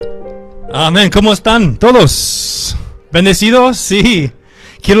Amén. ¿Cómo están todos? ¿Bendecidos? Sí.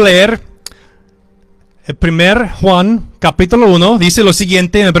 Quiero leer el 1 Juan, capítulo 1. Dice lo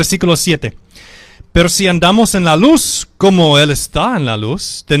siguiente en el versículo 7. Pero si andamos en la luz, como Él está en la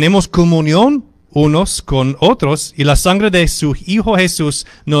luz, tenemos comunión unos con otros, y la sangre de su Hijo Jesús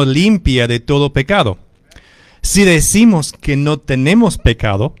nos limpia de todo pecado. Si decimos que no tenemos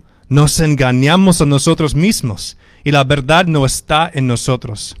pecado, nos engañamos a nosotros mismos, y la verdad no está en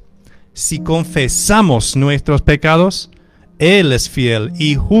nosotros. Si confesamos nuestros pecados, Él es fiel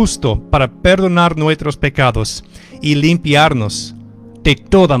y justo para perdonar nuestros pecados y limpiarnos de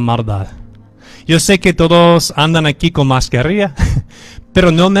toda maldad. Yo sé que todos andan aquí con mascarilla,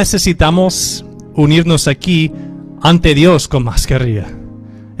 pero no necesitamos unirnos aquí ante Dios con mascarilla.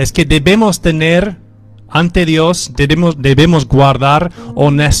 Es que debemos tener ante Dios, debemos guardar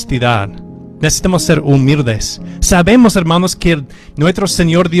honestidad. Necesitamos ser humildes. Sabemos, hermanos, que nuestro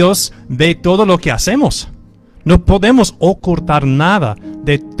Señor Dios ve todo lo que hacemos. No podemos ocultar nada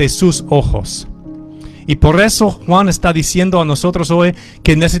de sus ojos. Y por eso Juan está diciendo a nosotros hoy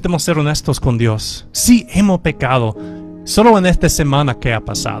que necesitamos ser honestos con Dios. Sí, hemos pecado, solo en esta semana que ha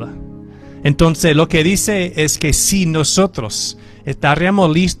pasado. Entonces, lo que dice es que si nosotros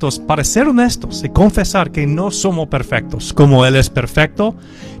estaríamos listos para ser honestos y confesar que no somos perfectos, como Él es perfecto,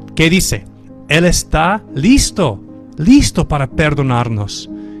 ¿qué dice? Él está listo para perdonarnos.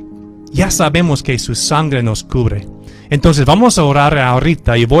 Ya sabemos que su sangre nos cubre. Entonces vamos a orar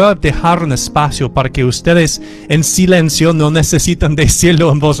ahorita y voy a dejar un espacio para que ustedes en silencio, no necesitan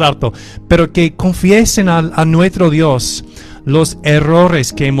decirlo en voz alta, pero que confiesen a nuestro Dios los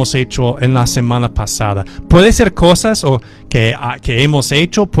errores que hemos hecho en la semana pasada. Puede ser cosas que hemos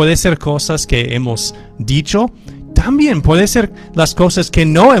hecho, puede ser cosas que hemos dicho. También puede ser las cosas que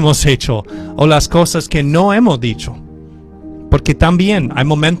no hemos hecho o las cosas que no hemos dicho. Porque también hay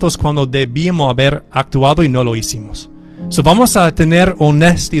momentos cuando debíamos haber actuado y no lo hicimos. So vamos a tener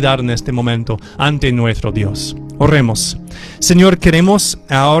honestidad en este momento ante nuestro Dios. Oremos. Señor, queremos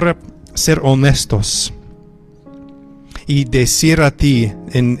ahora ser honestos y decir a ti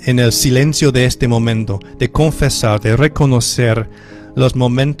en el silencio de este momento, de confesar, de reconocer los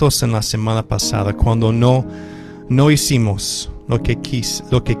momentos en la semana pasada cuando no hicimos lo que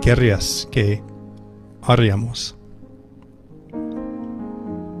querías que haríamos.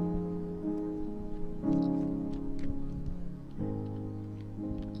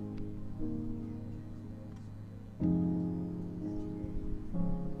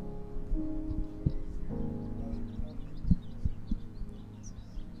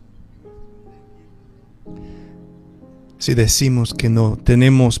 Si decimos que no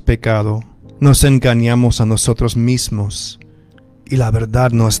tenemos pecado, nos engañamos a nosotros mismos y la verdad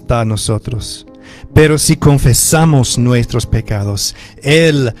no está en nosotros. Pero si confesamos nuestros pecados,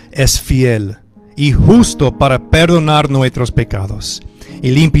 Él es fiel y justo para perdonar nuestros pecados y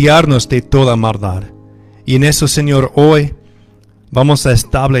limpiarnos de toda maldad. Y en eso, Señor, hoy vamos a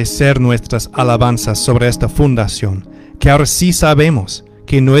establecer nuestras alabanzas sobre esta fundación, que ahora sí sabemos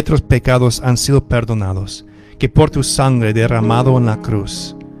que nuestros pecados han sido perdonados, que por tu sangre derramado en la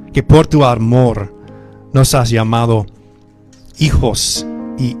cruz, que por tu amor nos has llamado hijos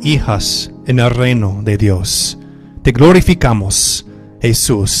y hijas en el reino de Dios. Te glorificamos,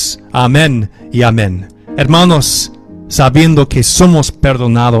 Jesús. Amén y amén. Hermanos, sabiendo que somos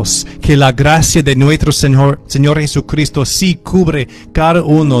perdonados, que la gracia de nuestro Señor Jesucristo sí cubre cada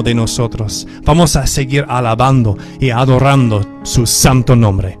uno de nosotros, vamos a seguir alabando y adorando su santo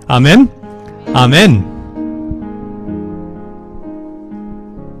nombre. Amén. Amén.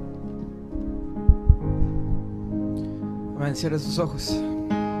 Cierra sus ojos.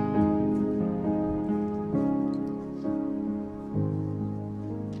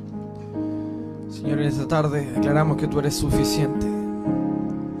 Señor, en esta tarde declaramos que tú eres suficiente.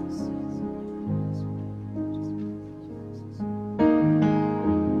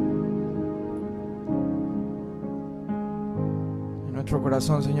 En nuestro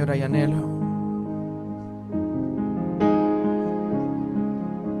corazón, Señor, hay anhelo.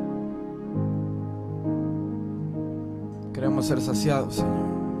 Queremos ser saciados, Señor.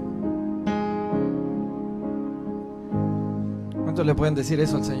 ¿Cuántos le pueden decir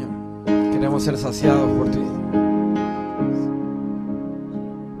eso al Señor? Queremos ser saciados por ti.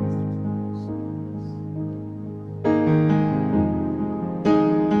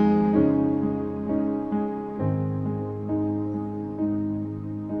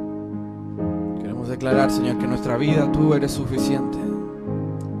 Queremos declarar, Señor, que en nuestra vida tú eres suficiente.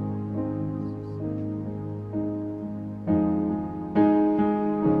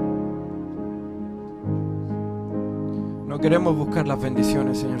 queremos buscar las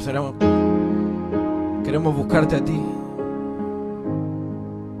bendiciones, Señor. Queremos buscarte a ti.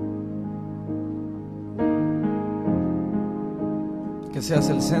 Que seas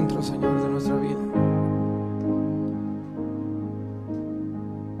el centro, Señor, de nuestra vida.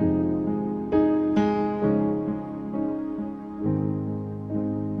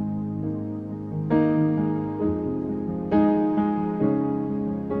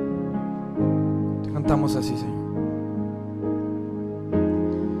 Te cantamos así, Señor.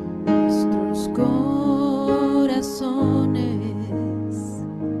 Nuestros corazones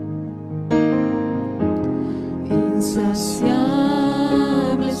insaciables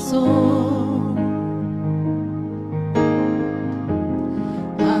son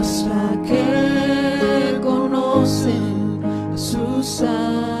hasta que conocen a su Salvador.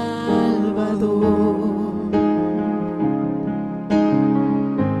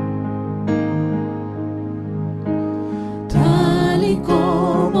 Tal y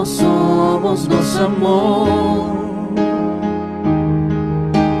como somos nos amó,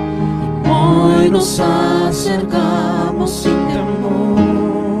 y hoy nos acercamos sin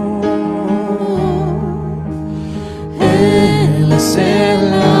temor. Él es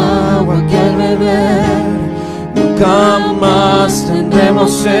el agua que al beber nunca más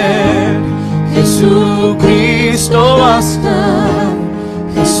tendremos sed. Jesucristo basta,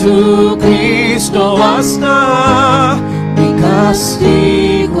 Jesucristo basta. Mi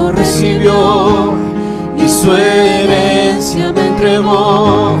castigo recibió y su herencia me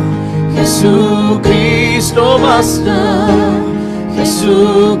entregó. Jesucristo basta,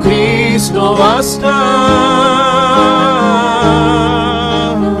 Jesucristo basta.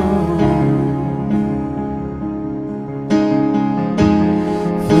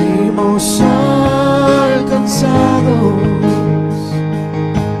 Fuimos alcanzados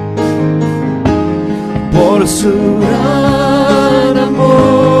por su gran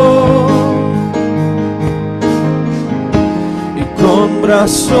amor, y con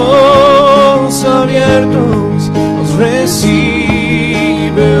brazos abiertos nos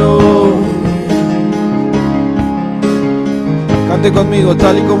recibe hoy. Cante conmigo,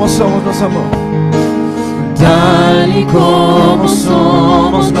 tal y como somos nos amó. Tal y como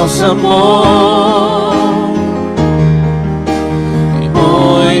somos nos amó, y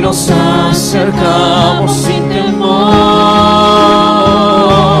hoy nos acercamos sin temor.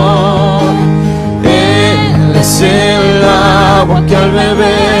 Él es el agua que al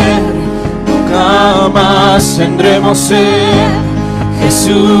beber nunca más tendremos sed.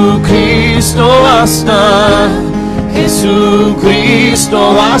 Jesucristo basta,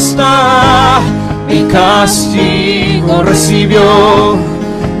 Jesucristo basta. Mi castigo recibió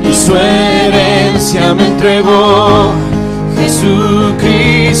y su herencia me entregó.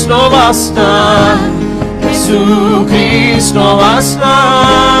 Jesucristo basta, Jesucristo basta.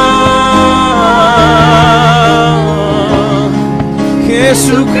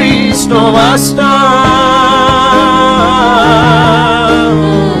 Jesucristo basta.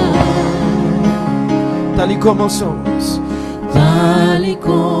 Tal y como somos, tal y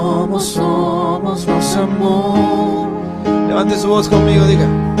como somos nos amó. Levante su voz conmigo, diga.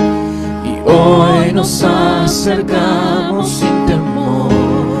 Y hoy nos acercamos sin temor.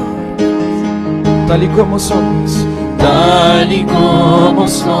 Tal y como somos, tal y como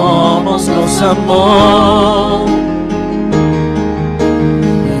somos nos amó.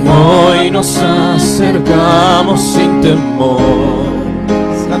 Y hoy nos acercamos sin temor.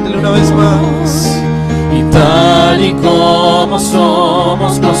 Cántelo una vez más. Y tal y como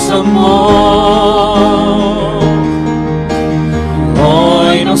somos nos amó.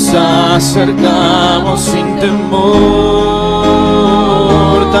 Hoy nos acercamos sin temor.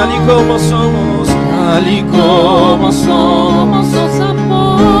 Tal y como somos, tal y como somos nos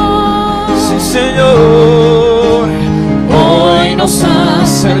amó. Sí, Señor. Hoy nos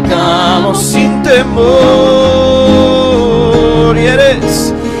acercamos sin temor. Y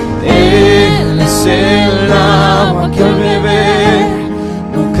eres Él es el agua que al beber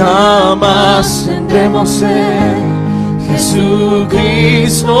nunca más tendremos sed.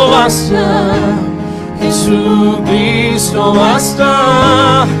 Jesucristo basta, Jesucristo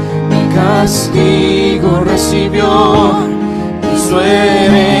basta. Mi castigo recibió y su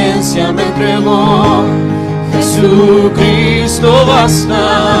herencia me entregó. Jesucristo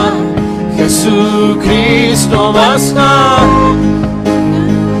basta, Jesucristo basta.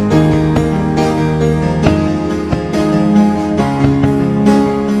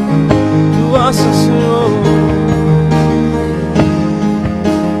 Señor,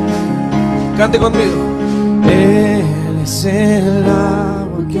 cante conmigo. Él es el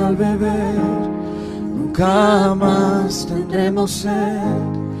agua que al beber nunca más tendremos sed.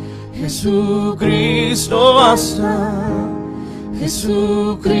 Jesucristo basta,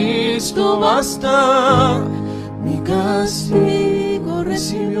 Jesucristo basta. Mi castigo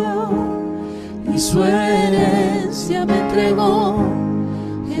recibió y su herencia me entregó.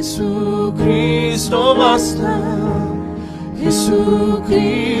 Jesucristo basta,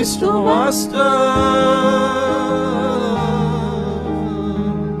 Jesucristo basta.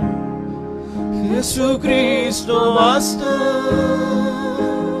 Jesucristo basta.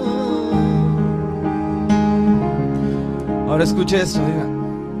 Ahora escuche esto, diga.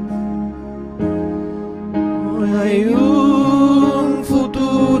 Hoy hay un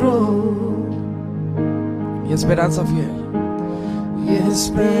futuro Y esperanza fiel. y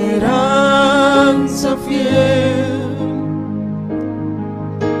esperanza fiel.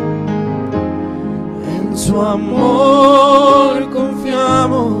 En su amor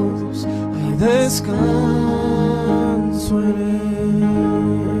confiamos, hay descanso en él.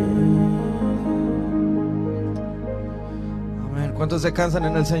 Amén. ¿Cuántos descansan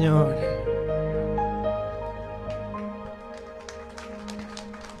en el Señor?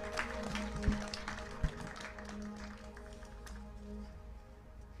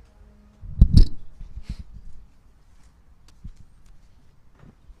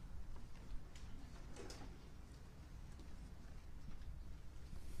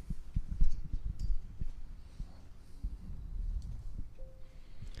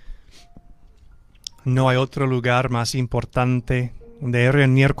 No hay otro lugar más importante de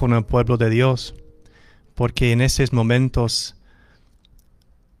reunir con el pueblo de Dios, porque en esos momentos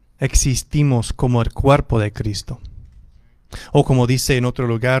existimos como el cuerpo de Cristo. O como dice en otro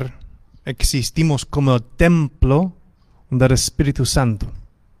lugar, existimos como el templo del Espíritu Santo.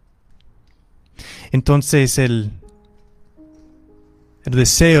 Entonces el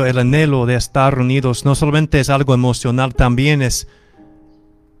deseo, el anhelo de estar reunidos no solamente es algo emocional, también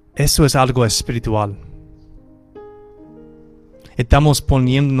eso es algo espiritual. Estamos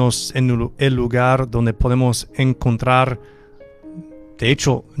poniéndonos en el lugar donde podemos encontrar, de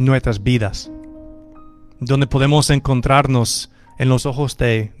hecho, nuestras vidas. Donde podemos encontrarnos en los ojos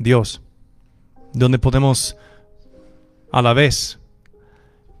de Dios. Donde podemos, a la vez,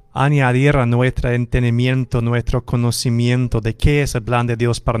 añadir a nuestro entendimiento, nuestro conocimiento de qué es el plan de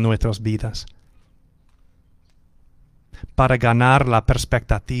Dios para nuestras vidas. Para ganar la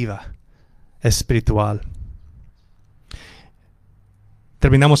perspectiva espiritual.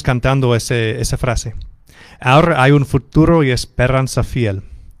 Terminamos cantando esa frase. Ahora hay un futuro y esperanza fiel.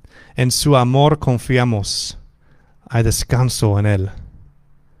 En su amor confiamos. Hay descanso en él.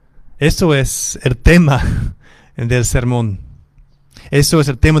 Eso es el tema del sermón. Eso es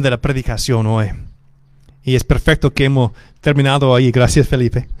el tema de la predicación hoy. Y es perfecto que hemos terminado ahí. Gracias,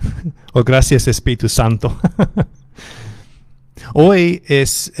 Felipe. O gracias, Espíritu Santo. Hoy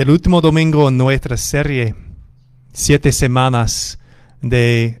es el último domingo en nuestra serie, 7 semanas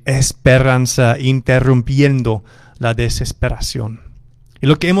de esperanza interrumpiendo la desesperación. Y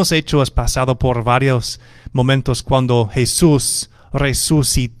lo que hemos hecho es pasado por varios momentos cuando Jesús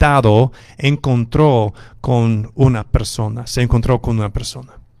resucitado se encontró con una persona.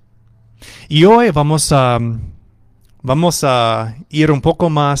 Y hoy vamos a ir un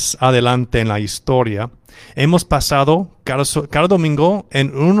poco más adelante en la historia. Hemos pasado cada domingo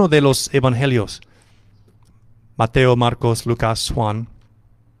en uno de los evangelios. Mateo, Marcos, Lucas, Juan.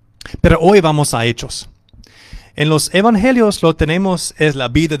 Pero hoy vamos a Hechos. En los evangelios lo tenemos es la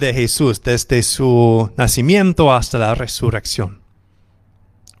vida de Jesús desde su nacimiento hasta la resurrección.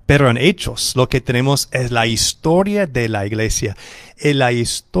 Pero en Hechos lo que tenemos es la historia de la iglesia. En la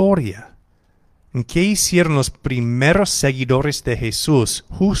historia en que hicieron los primeros seguidores de Jesús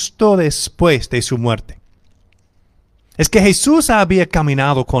justo después de su muerte. Es que Jesús había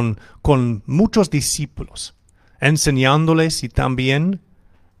caminado con muchos discípulos, enseñándoles y también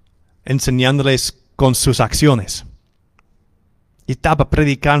enseñándoles con sus acciones. Y estaba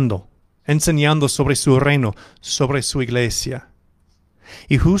predicando, enseñando sobre su reino, sobre su iglesia.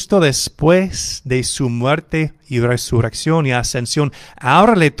 Y justo después de su muerte y resurrección y ascensión,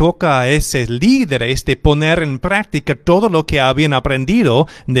 ahora le toca a esos líderes de poner en práctica todo lo que habían aprendido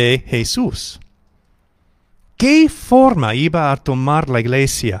de Jesús. ¿Qué forma iba a tomar la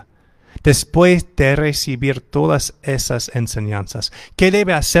iglesia después de recibir todas esas enseñanzas? ¿Qué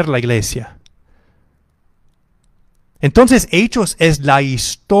debe hacer la iglesia? Entonces, Hechos es la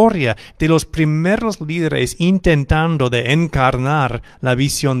historia de los primeros líderes intentando de encarnar la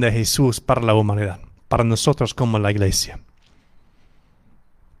visión de Jesús para la humanidad, para nosotros como la iglesia.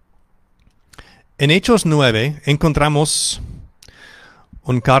 En Hechos 9 encontramos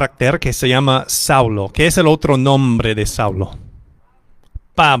un carácter que se llama Saulo. ¿Qué es el otro nombre de Saulo?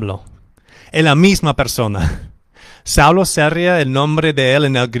 Pablo. Es la misma persona. Saulo sería el nombre de él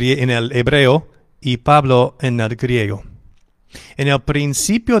en el hebreo y Pablo en el griego. En el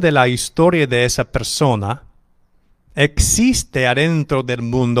principio de la historia de esa persona, existe adentro del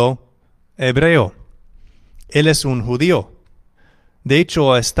mundo hebreo. Él es un judío. De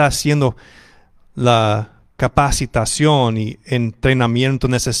hecho, está haciendo la capacitación y entrenamiento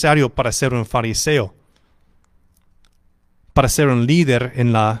necesario para ser un fariseo, para ser un líder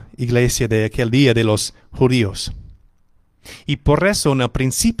en la iglesia de aquel día de los judíos. Y por eso, en el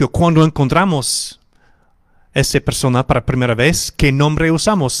principio, cuando encontramos esa persona para primera vez, ¿qué nombre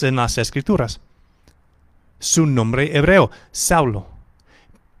usamos en las Escrituras? Su nombre hebreo, Saulo.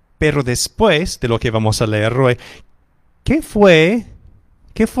 Pero después de lo que vamos a leer hoy, ¿qué fue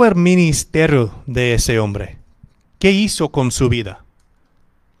el ministerio de ese hombre? ¿Qué hizo con su vida?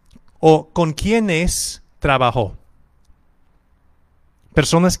 ¿O con quiénes trabajó?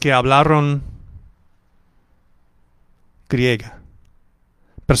 Personas que hablaron griega.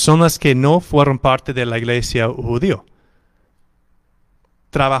 Personas que no fueron parte de la iglesia judía.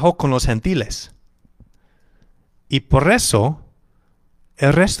 Trabajó con los gentiles. Y por eso,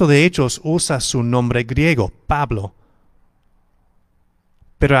 el resto de ellos usa su nombre griego, Pablo.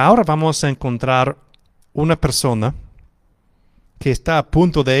 Pero ahora vamos a encontrar una persona que está a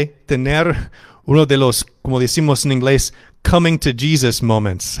punto de tener uno de los, como decimos en inglés, coming to Jesus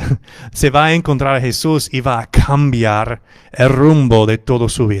moments. Se va a encontrar a Jesús y va a cambiar el rumbo de toda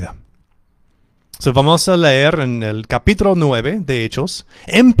su vida. So, vamos a leer en el capítulo 9 de Hechos,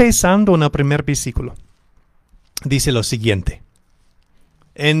 empezando en el primer versículo. Dice lo siguiente.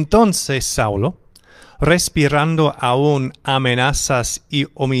 Entonces Saulo, respirando aún amenazas y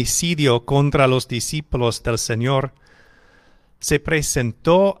homicidio contra los discípulos del Señor, se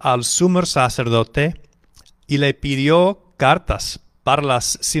presentó al sumo sacerdote y le pidió cartas para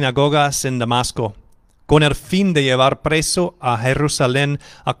las sinagogas en Damasco, con el fin de llevar preso a Jerusalén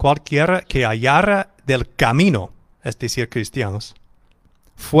a cualquiera que hallara del camino, es decir, cristianos,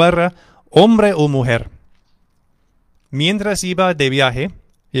 fuera hombre o mujer. Mientras iba de viaje,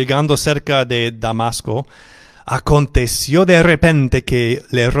 llegando cerca de Damasco, aconteció de repente que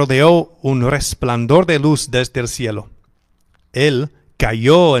le rodeó un resplandor de luz desde el cielo. Él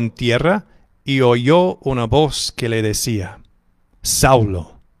cayó en tierra y oyó una voz que le decía,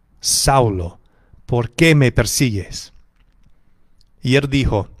 Saulo, Saulo, ¿por qué me persigues? Y él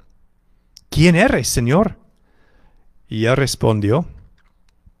dijo, ¿quién eres, Señor? Y él respondió,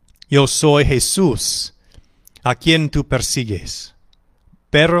 yo soy Jesús, a quien tú persigues.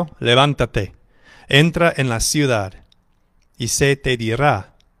 Pero levántate, entra en la ciudad, y se te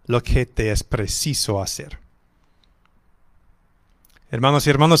dirá lo que te es preciso hacer. Hermanos y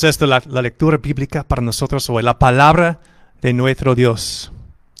hermanas, esta es la lectura bíblica para nosotros hoy, la palabra de nuestro Dios,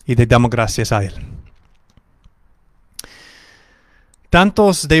 y le damos gracias a Él.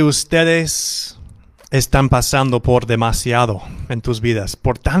 Tantos de ustedes están pasando por demasiado en tus vidas,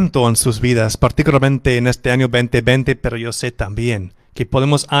 por tanto en sus vidas, particularmente en este año 2020, pero yo sé también que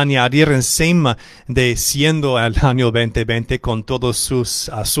podemos añadir encima de siendo el año 2020 con todos sus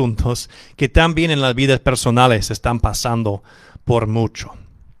asuntos, que también en las vidas personales están pasando por mucho.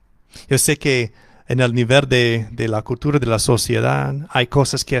 Yo sé que en el nivel de la cultura de la sociedad hay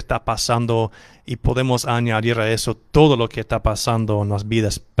cosas que están pasando y podemos añadir a eso todo lo que está pasando en las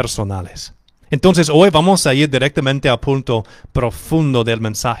vidas personales. Entonces hoy vamos a ir directamente al punto profundo del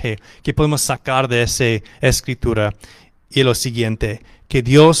mensaje que podemos sacar de esa escritura y lo siguiente, que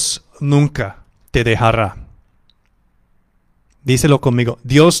Dios nunca te dejará. Díselo conmigo,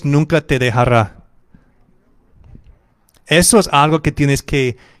 Dios nunca te dejará. Eso es algo que tienes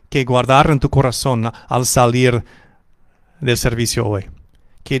que guardar en tu corazón al salir del servicio hoy.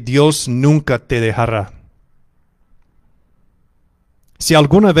 Que Dios nunca te dejará. Si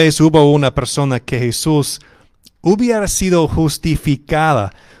alguna vez hubo una persona que Jesús hubiera sido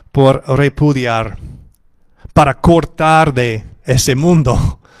justificada por repudiar, para cortar de ese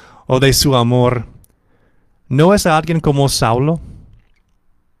mundo o de su amor, ¿no es alguien como Saulo?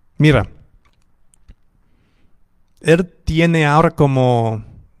 Mira, él tiene ahora como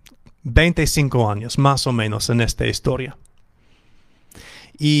 25 años, más o menos, en esta historia.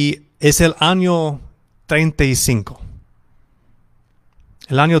 Y es el año 35.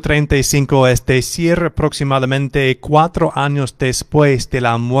 El año 35, es decir, aproximadamente 4 años después de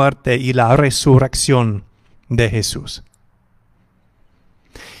la muerte y la resurrección de Jesús.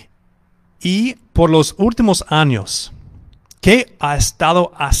 Y por los últimos años, ¿qué ha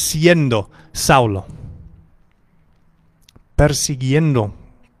estado haciendo Saulo? Persiguiendo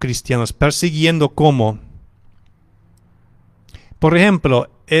cristianos. Persiguiendo ¿cómo? Por ejemplo,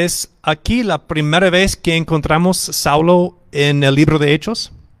 ¿es aquí la primera vez que encontramos Saulo en el libro de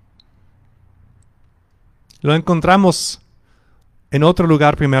Hechos? Lo encontramos en otro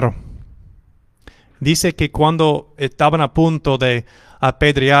lugar primero. Dice que cuando estaban a punto de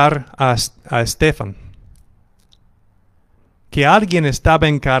apedrear a Esteban, que alguien estaba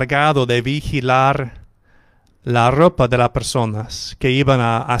encargado de vigilar la ropa de las personas que iban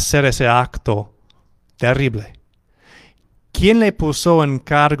a hacer ese acto terrible. ¿Quién le puso en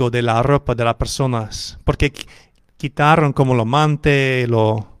cargo de la ropa de las personas? Porque quitaron como lo mante,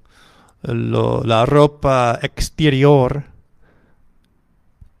 la ropa exterior,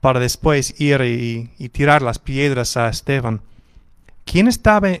 para después ir y tirar las piedras a Esteban. ¿Quién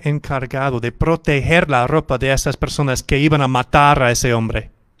estaba encargado de proteger la ropa de esas personas que iban a matar a ese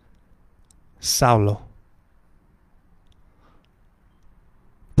hombre? Saulo.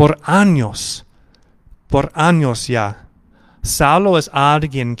 Por años ya, Saulo es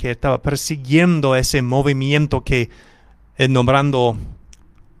alguien que estaba persiguiendo ese movimiento que es nombrando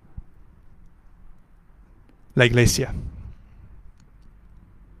la iglesia.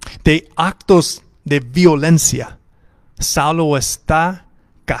 De actos de violencia, Saulo está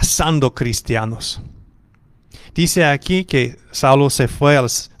cazando cristianos. Dice aquí que Saulo se fue al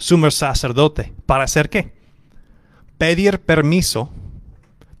sumo sacerdote. ¿Para hacer qué? Pedir permiso,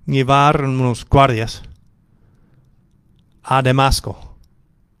 llevar unos guardias a Damasco.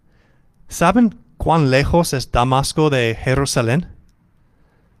 ¿Saben cuán lejos es Damasco de Jerusalén?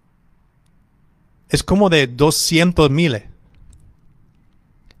 Es como de 200 miles.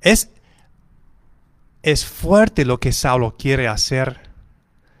 Es fuerte lo que Saulo quiere hacer.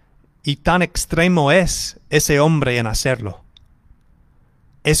 Y tan extremo es ese hombre en hacerlo.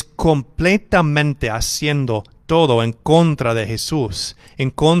 Es completamente haciendo todo en contra de Jesús,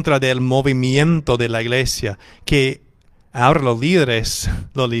 en contra del movimiento de la iglesia, que ahora los líderes,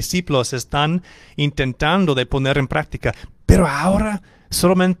 los discípulos están intentando de poner en práctica. Pero ahora,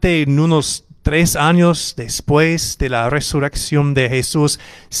 solamente en unos 3 años después de la resurrección de Jesús,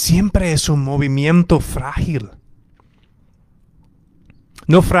 siempre es un movimiento frágil.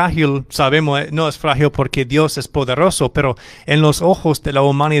 No frágil, sabemos, no es frágil porque Dios es poderoso, pero en los ojos de la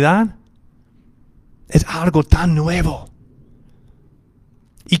humanidad es algo tan nuevo.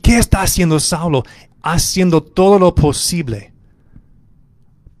 ¿Y qué está haciendo Saulo? Haciendo todo lo posible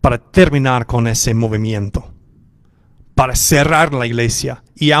para terminar con ese movimiento, para cerrar la iglesia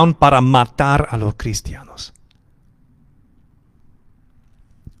y aún para matar a los cristianos.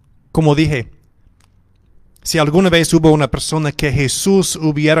 Como dije, si alguna vez hubo una persona que Jesús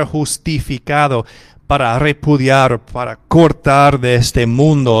hubiera justificado para repudiar, para cortar de este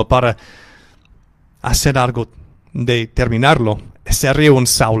mundo, para hacer algo de terminarlo, sería un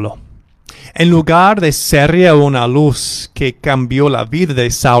Saulo. En lugar de ser una luz que cambió la vida de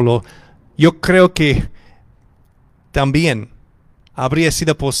Saulo, yo creo que también habría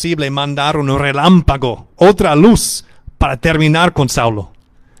sido posible mandar un relámpago, otra luz, para terminar con Saulo,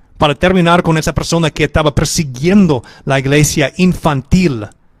 para terminar con esa persona que estaba persiguiendo la iglesia infantil.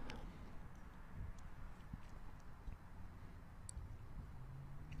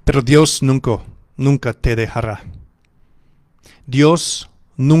 Pero Dios nunca te dejará. Dios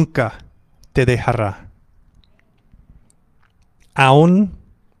nunca te dejará. Aún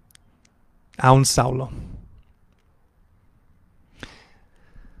Saulo.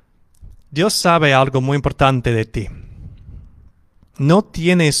 Dios sabe algo muy importante de ti. No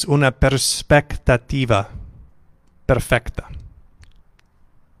tienes una perspectiva perfecta.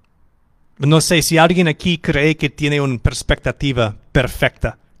 No sé si alguien aquí cree que tiene una perspectiva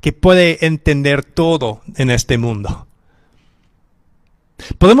perfecta, que puede entender todo en este mundo.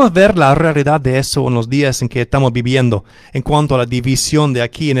 Podemos ver la realidad de eso en los días en que estamos viviendo, en cuanto a la división de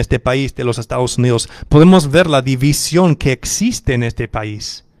aquí en este país, de los Estados Unidos. Podemos ver la división que existe en este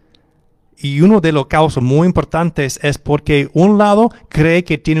país. Y uno de los causas muy importantes es porque un lado cree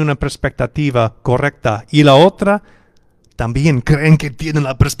que tiene una perspectiva correcta y la otra también creen que tienen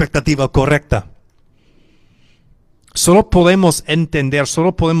la perspectiva correcta. Solo podemos entender,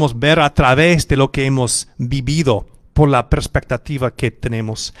 solo podemos ver a través de lo que hemos vivido por la perspectiva que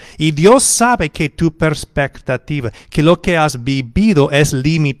tenemos. Y Dios sabe que tu perspectiva, que lo que has vivido es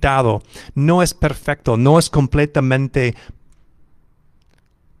limitado, no es perfecto, no es completamente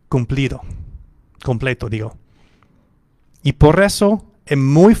completo digo. Y por eso es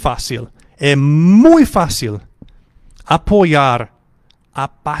muy fácil apoyar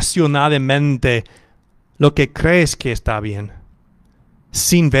apasionadamente lo que crees que está bien,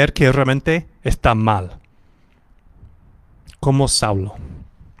 sin ver que realmente está mal. Como Saulo.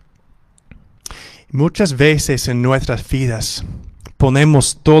 Muchas veces en nuestras vidas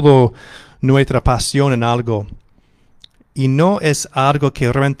ponemos toda nuestra pasión en algo y no es algo que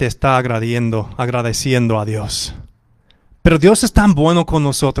realmente está agradeciendo a Dios. Pero Dios es tan bueno con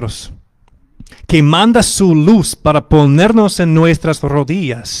nosotros que manda su luz para ponernos en nuestras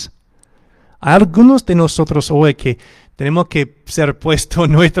rodillas. Hay algunos de nosotros hoy que tenemos que ser puestos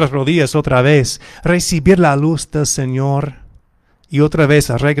en nuestras rodillas otra vez, recibir la luz del Señor y otra vez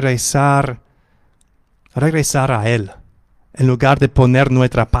regresar a Él, en lugar de poner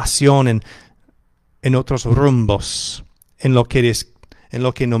nuestra pasión en otros rumbos, en lo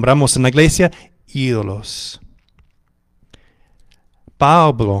que nombramos en la iglesia ídolos.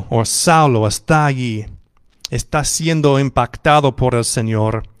 Pablo o Saulo está allí, está siendo impactado por el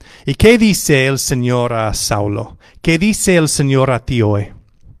Señor. ¿Y qué dice el Señor a Saulo? ¿Qué dice el Señor a ti hoy?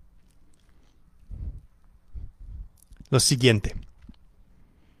 Lo siguiente: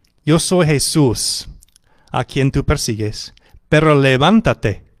 yo soy Jesús, a quien tú persigues, pero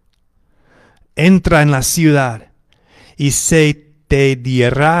levántate, entra en la ciudad y se te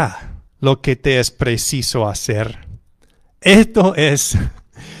dirá lo que te es preciso hacer. Esto es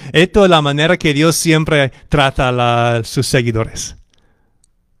la manera que Dios siempre trata a sus seguidores.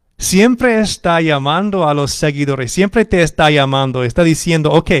 Siempre está llamando a los seguidores, siempre te está llamando, está diciendo,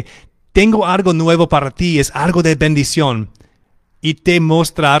 ok, tengo algo nuevo para ti, es algo de bendición, y te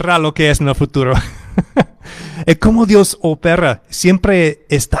mostrará lo que es en el futuro. Es como Dios opera, siempre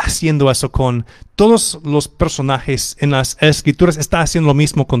está haciendo eso con todos los personajes en las Escrituras, está haciendo lo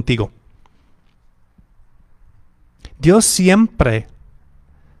mismo contigo. Dios siempre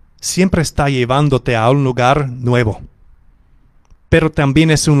está llevándote a un lugar nuevo, pero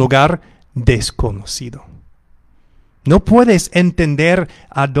también es un lugar desconocido. No puedes entender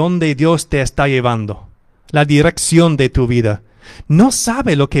a dónde Dios te está llevando, la dirección de tu vida. No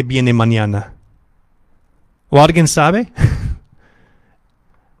sabe lo que viene mañana. ¿O alguien sabe?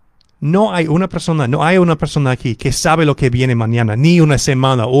 No hay una persona aquí que sabe lo que viene mañana, ni una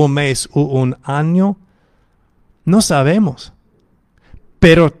semana, o un mes, o un año. No sabemos.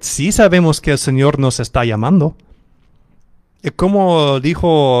 Pero sí sabemos que el Señor nos está llamando. Como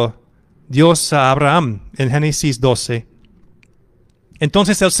dijo Dios a Abraham en Génesis 12.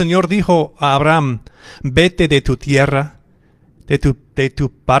 Entonces el Señor dijo a Abraham, vete de tu tierra, de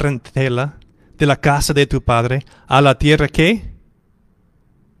tu parentela, de la casa de tu padre, a la tierra que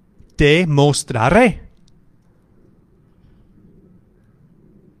te mostraré.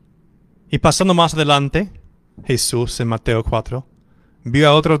 Y pasando más adelante, Jesús en Mateo 4 vio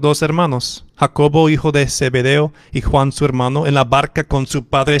a otros dos hermanos, Jacobo hijo de Zebedeo y Juan su hermano, en la barca con su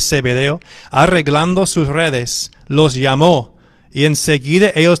padre Zebedeo, arreglando sus redes. Los llamó y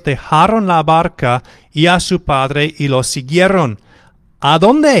enseguida ellos dejaron la barca y a su padre y los siguieron. ¿A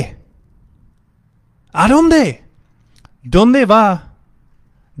dónde? ¿A dónde? ¿Dónde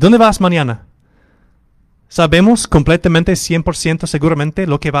vas mañana? ¿Sabemos completamente 100% seguramente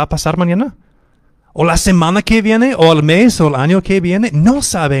lo que va a pasar mañana? ¿O la semana que viene? ¿O el mes? ¿O el año que viene? No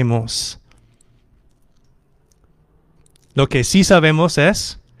sabemos. Lo que sí sabemos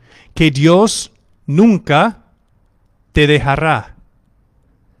es que Dios nunca te dejará.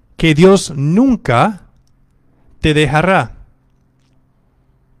 Que Dios nunca te dejará.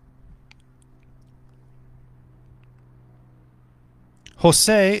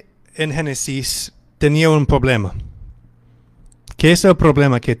 José en Génesis tenía un problema. ¿Qué es el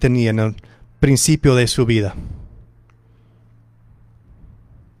problema que tenía en el principio de su vida?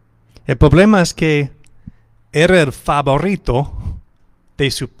 El problema es que era el favorito de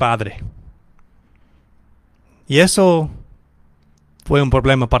su padre. Y eso fue un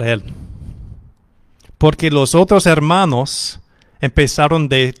problema para él. Porque los otros hermanos empezaron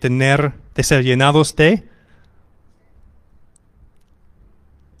de ser llenados de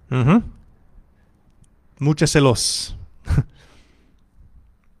muchos celos.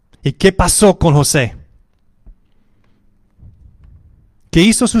 ¿Y qué pasó con José? ¿Qué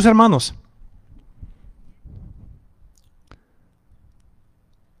hizo sus hermanos?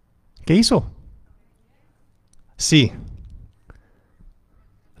 ¿Qué hizo? Sí.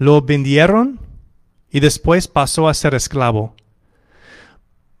 Lo vendieron y después pasó a ser esclavo.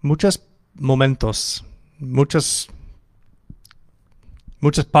 Muchos momentos, muchas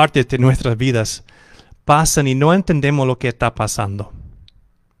partes de nuestras vidas pasan y no entendemos lo que está pasando.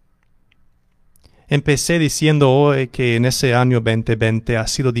 Empecé diciendo hoy que en ese año 2020 ha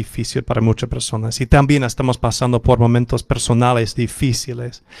sido difícil para muchas personas y también estamos pasando por momentos personales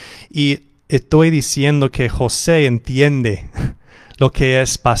difíciles. Y estoy diciendo que José entiende lo que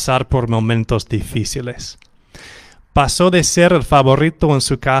es pasar por momentos difíciles. Pasó de ser el favorito en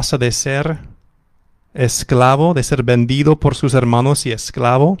su casa de ser esclavo, de ser vendido por sus hermanos y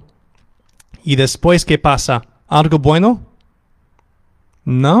esclavo. ¿Y después qué pasa? ¿Algo bueno?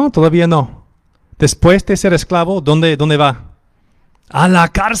 No, todavía no. Después de ser esclavo, ¿dónde va? A la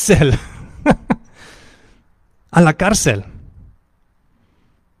cárcel. A la cárcel.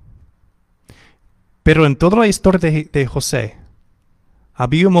 Pero en toda la historia de José,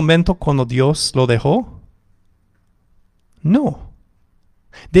 ¿había un momento cuando Dios lo dejó? No.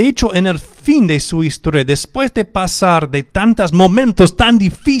 De hecho, en el fin de su historia, después de pasar de tantos momentos tan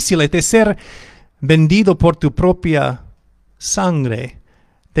difíciles, de ser vendido por tu propia sangre,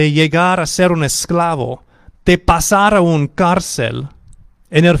 de llegar a ser un esclavo, de pasar a una cárcel,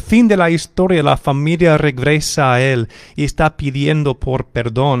 en el fin de la historia la familia regresa a él y está pidiendo por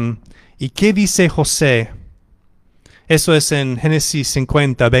perdón. ¿Y qué dice José? Eso es en Génesis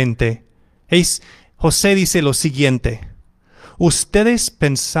 50, 20. José dice lo siguiente: ustedes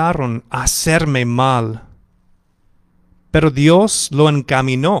pensaron hacerme mal, pero Dios lo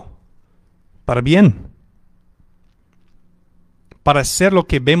encaminó para bien, para hacer lo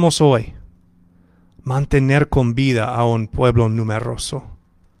que vemos hoy, mantener con vida a un pueblo numeroso.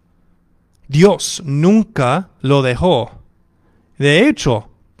 Dios nunca lo dejó. De hecho,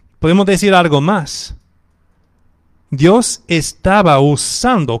 podemos decir algo más. Dios estaba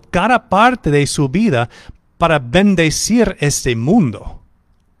usando cada parte de su vida para bendecir este mundo.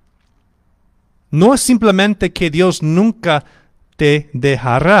 No es simplemente que Dios nunca te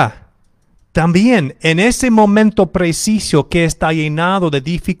dejará. También en ese momento preciso que está llenado de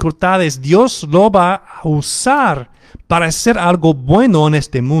dificultades, Dios lo va a usar para hacer algo bueno en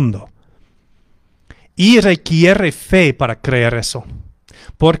este mundo. Y requiere fe para creer eso.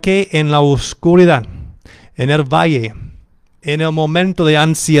 Porque en la oscuridad, en el valle, en el momento de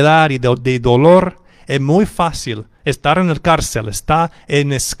ansiedad y de dolor, es muy fácil estar en el cárcel, estar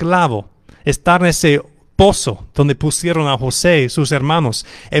en esclavo, estar en ese pozo donde pusieron a José y sus hermanos.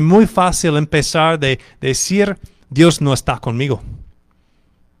 Es muy fácil empezar de decir, Dios no está conmigo.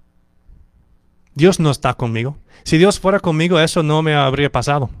 Dios no está conmigo. Si Dios fuera conmigo, eso no me habría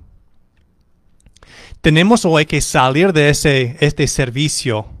pasado. Tenemos hoy que salir de este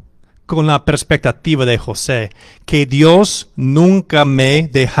servicio con la perspectiva de José, que Dios nunca me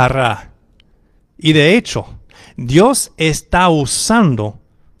dejará. Y de hecho, Dios está usando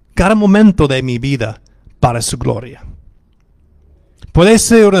cada momento de mi vida para su gloria. Puede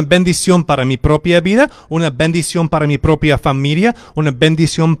ser una bendición para mi propia vida, una bendición para mi propia familia, una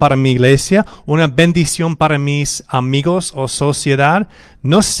bendición para mi iglesia, una bendición para mis amigos o sociedad.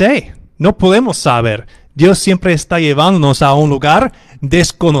 No sé, no podemos saber. Dios siempre está llevándonos a un lugar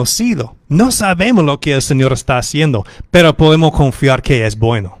desconocido. No sabemos lo que el Señor está haciendo, pero podemos confiar que es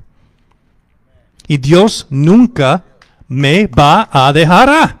bueno. Y Dios nunca me va a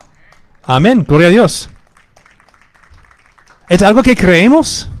dejar. Amén, gloria a Dios. ¿Es algo que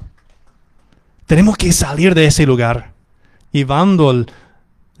creemos? Tenemos que salir de ese lugar, llevando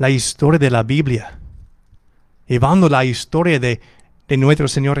la historia de la Biblia, llevando la historia de nuestro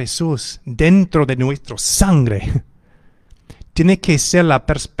Señor Jesús dentro de nuestra sangre. Tiene que ser la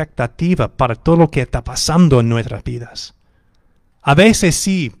perspectiva para todo lo que está pasando en nuestras vidas. A veces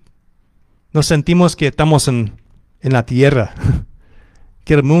sí, nos sentimos que estamos en la tierra,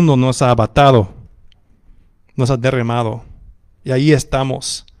 que el mundo nos ha abatado, nos ha derramado, y ahí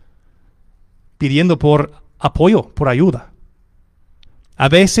estamos, pidiendo por apoyo, por ayuda. A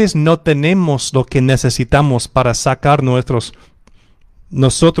veces no tenemos lo que necesitamos para sacar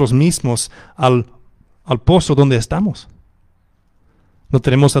nosotros mismos al pozo donde estamos. No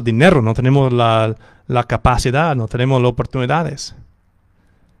tenemos el dinero, no tenemos la capacidad, no tenemos las oportunidades.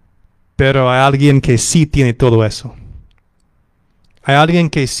 Pero hay alguien que sí tiene todo eso. Hay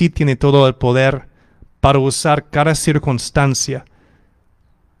alguien que sí tiene todo el poder para usar cada circunstancia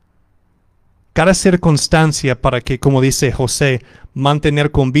para que, como dice José,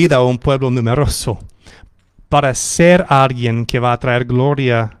 mantener con vida a un pueblo numeroso, para ser alguien que va a traer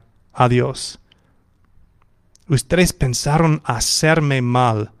gloria a Dios. Ustedes pensaron hacerme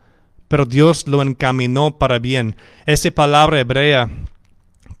mal, pero Dios lo encaminó para bien. Esa palabra hebrea,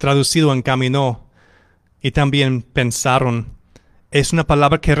 traducido encaminó, y también pensaron, es una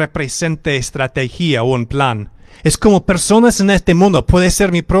palabra que representa estrategia o un plan. Es como personas en este mundo, puede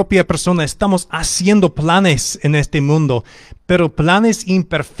ser mi propia persona, estamos haciendo planes en este mundo, pero planes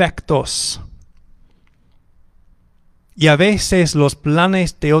imperfectos. Y a veces los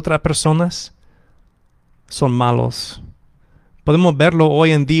planes de otras personas son malos. Podemos verlo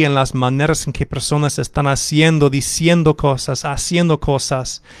hoy en día en las maneras en que personas están haciendo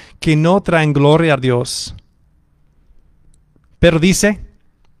cosas que no traen gloria a Dios. Pero dice,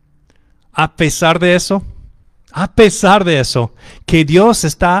 a pesar de eso, que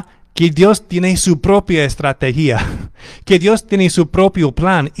Dios tiene su propia estrategia, que Dios tiene su propio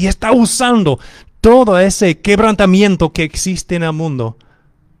plan y está usando todo ese quebrantamiento que existe en el mundo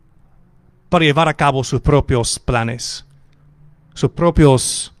para llevar a cabo sus propios planes, sus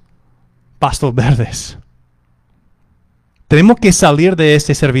propios pastos verdes. Tenemos que salir de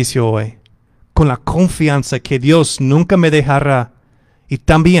este servicio hoy con la confianza que Dios nunca me dejará, y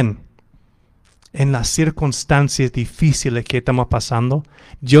también en las circunstancias difíciles que estamos pasando,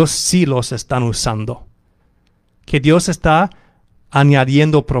 Dios sí los está usando. Que Dios está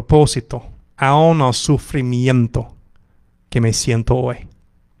añadiendo propósito aún al sufrimiento que me siento hoy.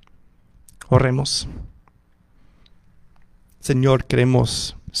 Oremos. Señor,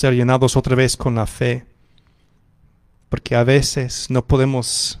 queremos ser llenados otra vez con la fe, porque a veces no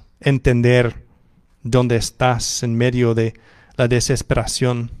podemos entender dónde estás en medio de la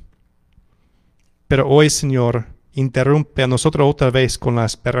desesperación. Pero hoy, Señor, interrumpe a nosotros otra vez con la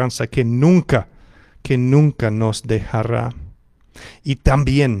esperanza que nunca nos dejará. Y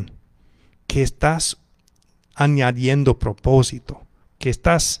también que estás añadiendo propósito, que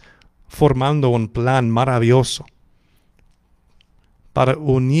estás formando un plan maravilloso para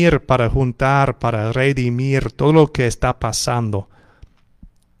unir, para juntar, para redimir todo lo que está pasando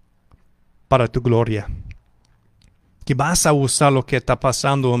para tu gloria. Que vas a usar lo que está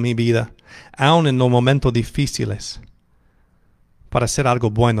pasando en mi vida, aun en los momentos difíciles, para hacer algo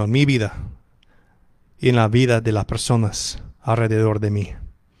bueno en mi vida y en la vida de las personas alrededor de mí.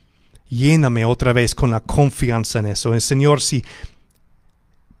 Lléname otra vez con la confianza en eso. Señor, si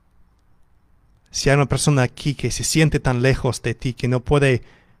hay una persona aquí que se siente tan lejos de ti, que no puede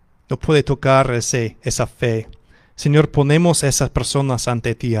tocar esa fe, Señor, ponemos a esas personas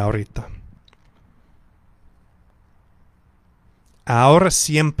ante ti ahorita. Ahora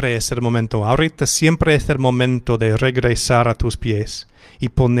siempre es el momento, ahorita siempre es el momento de regresar a tus pies y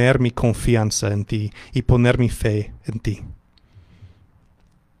poner mi confianza en ti y poner mi fe en ti.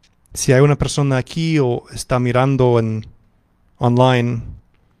 Si hay una persona aquí o está mirando online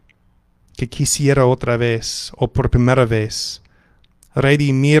que quisiera otra vez o por primera vez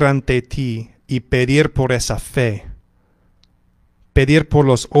redimir ante ti y pedir por esa fe, pedir por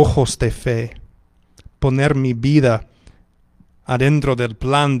los ojos de fe, poner mi vida adentro del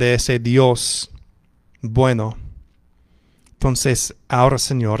plan de ese Dios bueno. Entonces, ahora,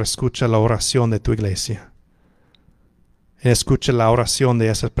 Señor, escucha la oración de tu iglesia. Escucha la oración de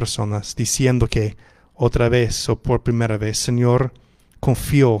esas personas diciendo que otra vez o por primera vez, Señor,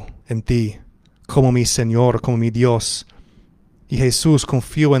 confío en ti como mi Señor, como mi Dios. Y Jesús,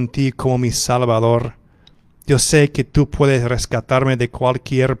 confío en ti como mi Salvador. Yo sé que tú puedes rescatarme de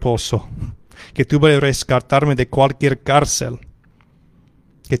cualquier pozo, que tú puedes rescatarme de cualquier cárcel,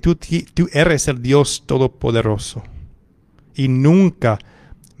 que tú eres el Dios Todopoderoso y nunca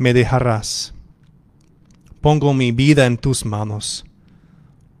me dejarás. Pongo mi vida en tus manos.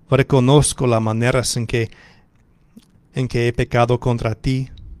 Reconozco las maneras en que he pecado contra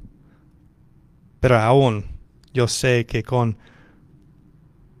ti, pero aún yo sé que con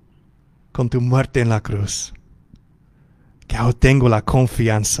tu muerte en la cruz, que aún tengo la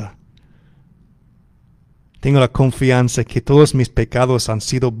confianza. Tengo la confianza que todos mis pecados han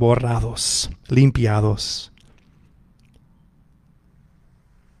sido borrados, limpiados.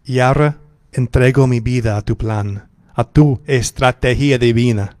 Y ahora entrego mi vida a tu plan, a tu estrategia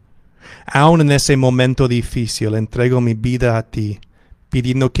divina. Aún en ese momento difícil, entrego mi vida a ti,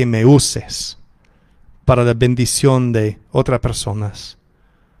 pidiendo que me uses para la bendición de otras personas,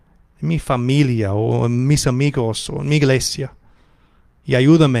 en mi familia o en mis amigos o en mi iglesia. Y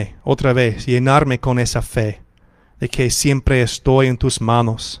ayúdame otra vez, llenarme con esa fe de que siempre estoy en tus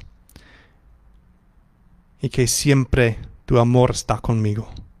manos y que siempre tu amor está conmigo.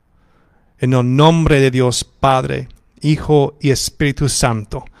 En el nombre de Dios Padre, Hijo y Espíritu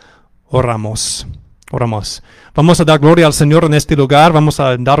Santo, oramos. Vamos a dar gloria al Señor en este lugar. Vamos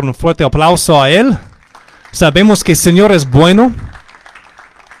a dar un fuerte aplauso a Él. Sabemos que el Señor es bueno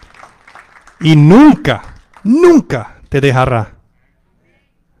y nunca te dejará.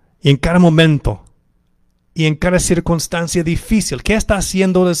 Y en cada momento y en cada circunstancia difícil, ¿qué está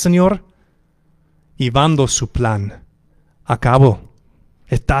haciendo el Señor? Llevando su plan a cabo.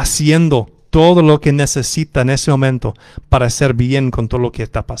 Está haciendo todo lo que necesita en ese momento para hacer bien con todo lo que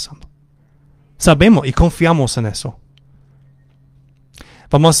está pasando. Sabemos y confiamos en eso.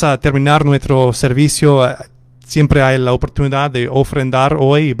 Vamos a terminar nuestro servicio. Siempre hay la oportunidad de ofrendar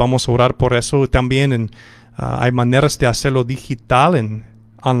hoy y vamos a orar por eso. También hay maneras de hacerlo digital,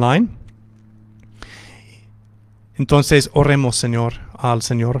 online. Entonces oremos, al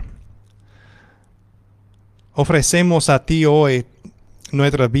Señor. ofrecemos a ti hoy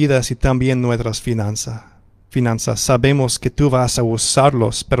nuestras vidas y también nuestras finanzas. Sabemos que tú vas a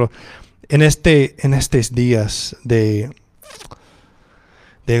usarlos, pero en estos días del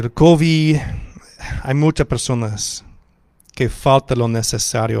COVID hay muchas personas que falta lo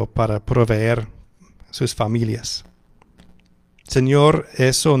necesario para proveer sus familias. Señor,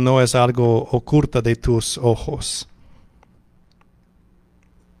 eso no es algo oculto de tus ojos.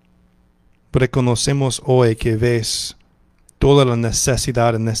 Reconocemos hoy que ves toda la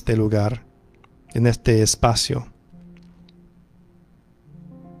necesidad en este lugar, en este espacio.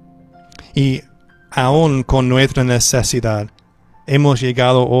 Y aún con nuestra necesidad, hemos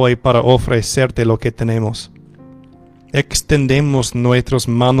llegado hoy para ofrecerte lo que tenemos. Extendemos nuestras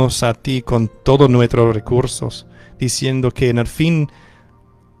manos a ti con todos nuestros recursos, diciendo que en el fin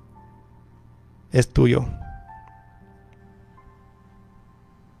es tuyo.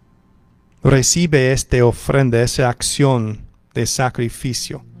 Recibe esta ofrenda, esa acción de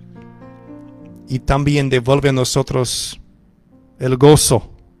sacrificio. Y también devuelve a nosotros el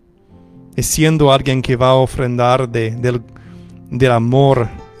gozo de siendo alguien que va a ofrendar del amor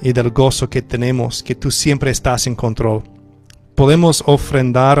y del gozo que tenemos, que tú siempre estás en control. Podemos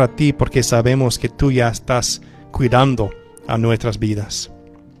ofrendar a ti porque sabemos que tú ya estás cuidando a nuestras vidas.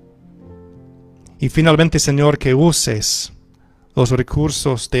 Y finalmente, Señor, que uses los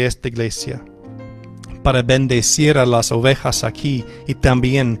recursos de esta iglesia para bendecir a las ovejas aquí y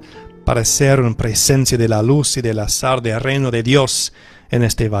también para ser una presencia de la luz y del azar del reino de Dios en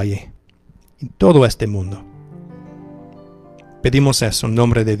este valle, en todo este mundo. Pedimos eso en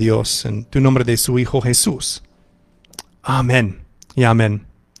nombre de Dios, en tu nombre de su Hijo Jesús. Amén y amén.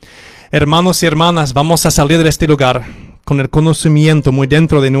 Hermanos y hermanas, vamos a salir de este lugar con el conocimiento muy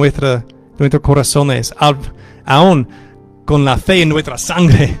dentro de nuestros corazones, aún con la fe en nuestra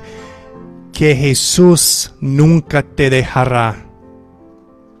sangre, que Jesús nunca te dejará.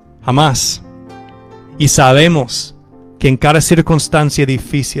 Jamás. Y sabemos que en cada circunstancia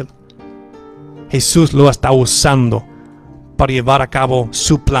difícil, Jesús lo está usando para llevar a cabo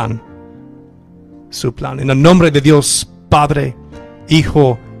su plan. Su plan. En el nombre de Dios, Padre,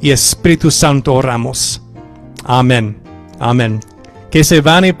 Hijo y Espíritu Santo oramos. Amén. Amén. Que se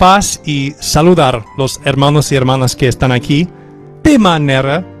van en paz y saludar los hermanos y hermanas que están aquí de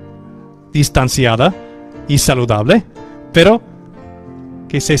manera distanciada y saludable, pero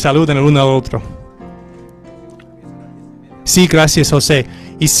que se saluden el uno al otro. Sí, gracias, José.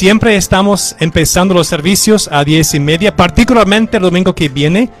 Y siempre estamos empezando los servicios a 10:30, particularmente el domingo que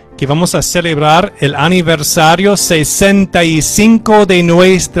viene, que vamos a celebrar el aniversario 65 de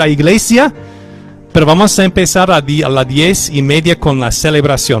nuestra iglesia. Pero vamos a empezar a las 10:30 con la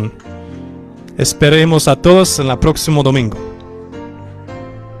celebración. Esperemos a todos en el próximo domingo.